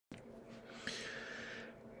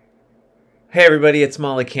Hey everybody, it's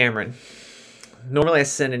Molly Cameron. Normally I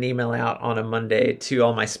send an email out on a Monday to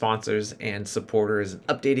all my sponsors and supporters,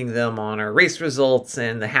 updating them on our race results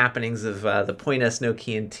and the happenings of the Point S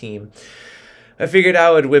Nokian team. I figured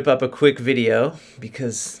I would whip up a quick video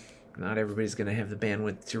because not everybody's going to have the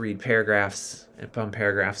bandwidth to read paragraphs upon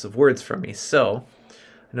paragraphs of words from me. So,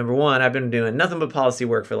 number one, I've been doing nothing but policy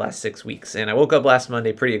work for the last 6 weeks, and I woke up last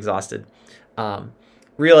Monday pretty exhausted.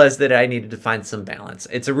 Realized that I needed to find some balance.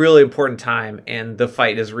 It's a really important time, and the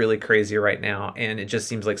fight is really crazy right now, and it just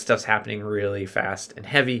seems like stuff's happening really fast and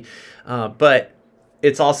heavy. But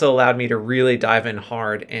it's also allowed me to really dive in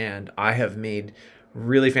hard, and I have made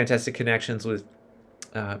really fantastic connections with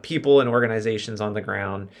people and organizations on the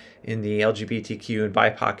ground in the LGBTQ and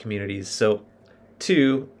BIPOC communities. So,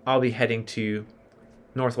 two, I'll be heading to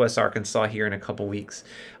Northwest Arkansas here in a couple weeks.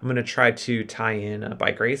 I'm going to try to tie in a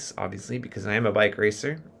bike race, obviously, because I am a bike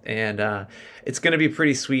racer. And it's going to be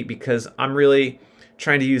pretty sweet because I'm really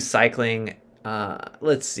trying to use cycling.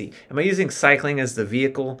 Let's see. Am I using cycling as the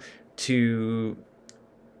vehicle to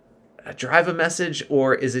drive a message,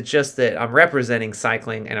 or is it just that I'm representing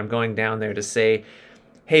cycling and I'm going down there to say,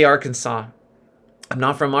 hey, Arkansas, I'm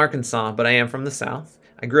not from Arkansas, but I am from the South.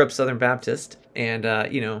 I grew up Southern Baptist, and,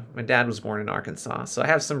 my dad was born in Arkansas, so I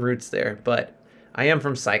have some roots there, but I am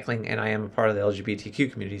from cycling, and I am a part of the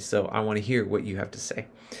LGBTQ community, so I want to hear what you have to say.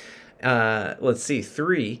 Let's see,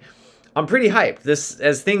 three, I'm pretty hyped.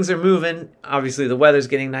 As things are moving, obviously the weather's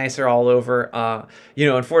getting nicer all over.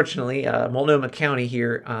 Unfortunately, Multnomah County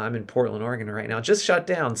here, I'm in Portland, Oregon right now, just shut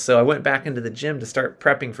down. So I went back into the gym to start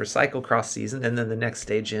prepping for cyclocross season, and then the next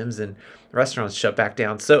day gyms and restaurants shut back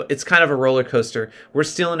down. So it's kind of a roller coaster. We're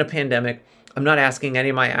still in a pandemic. I'm not asking any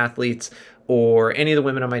of my athletes or any of the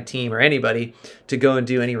women on my team or anybody to go and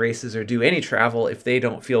do any races or do any travel if they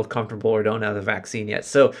don't feel comfortable or don't have the vaccine yet.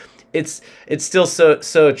 So it's still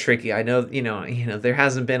so tricky. I know, there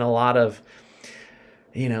hasn't been a lot of,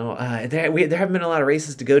 there haven't been a lot of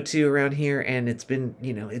races to go to around here, and it's been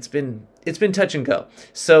touch and go.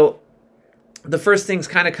 So the first thing's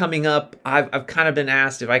kind of coming up. I've kind of been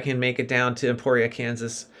asked if I can make it down to Emporia,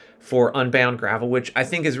 Kansas for Unbound Gravel, which I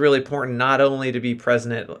think is really important, not only to be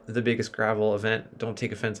present at the biggest gravel event, don't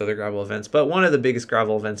take offense to other gravel events, but one of the biggest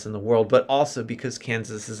gravel events in the world, but also because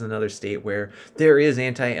Kansas is another state where there is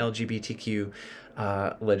anti-LGBTQ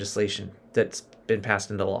legislation that's been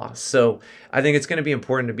passed into law. So I think it's going to be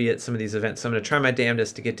important to be at some of these events. So I'm going to try my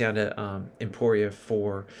damnedest to get down to Emporia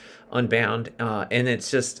for Unbound, and it's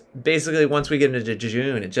just basically once we get into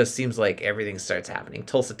June, it just seems like everything starts happening.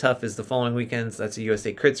 Tulsa Tough is the following weekends. That's a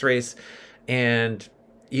USA Crits race, and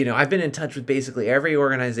I've been in touch with basically every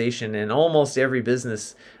organization and almost every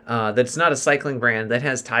business that's not a cycling brand that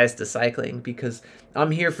has ties to cycling, because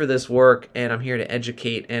I'm here for this work, and I'm here to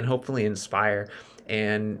educate and hopefully inspire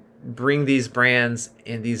and bring these brands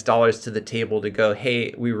and these dollars to the table to go,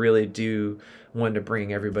 hey, we really do want to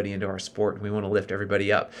bring everybody into our sport, and we want to lift everybody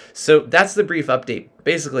up. So that's the brief update.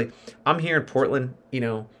 Basically, I'm here in Portland.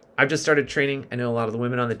 I've just started training. I know a lot of the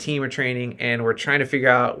women on the team are training, and we're trying to figure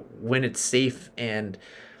out when it's safe and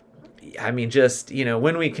just,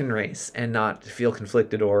 when we can race and not feel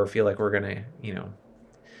conflicted or feel like we're going to,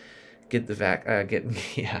 get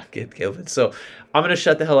COVID. So I'm going to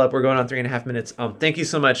shut the hell up. We're going on 3.5 minutes. Thank you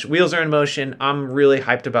so much. Wheels are in motion. I'm really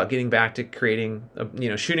hyped about getting back to creating,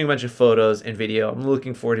 shooting a bunch of photos and video. I'm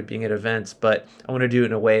looking forward to being at events, but I want to do it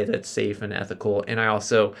in a way that's safe and ethical. And I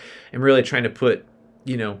also am really trying to put,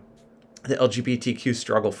 the LGBTQ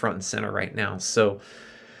struggle front and center right now. So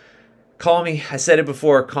call me. I said it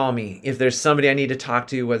before, call me. If there's somebody I need to talk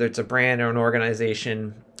to, whether it's a brand or an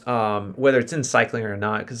organization, whether it's in cycling or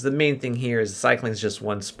not, because the main thing here is cycling is just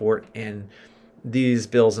one sport, and these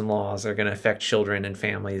bills and laws are going to affect children and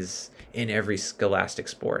families in every scholastic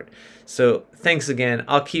sport. So thanks again.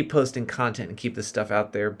 I'll keep posting content and keep this stuff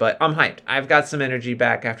out there, but I'm hyped. I've got some energy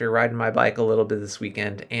back after riding my bike a little bit this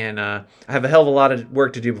weekend, and I have a hell of a lot of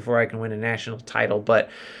work to do before I can win a national title, but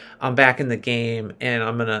I'm back in the game, and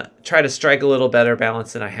I'm going to try to strike a little better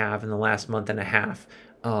balance than I have in the last month and a half.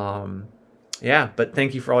 Yeah, but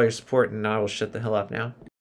thank you for all your support, and I will shut the hell up now.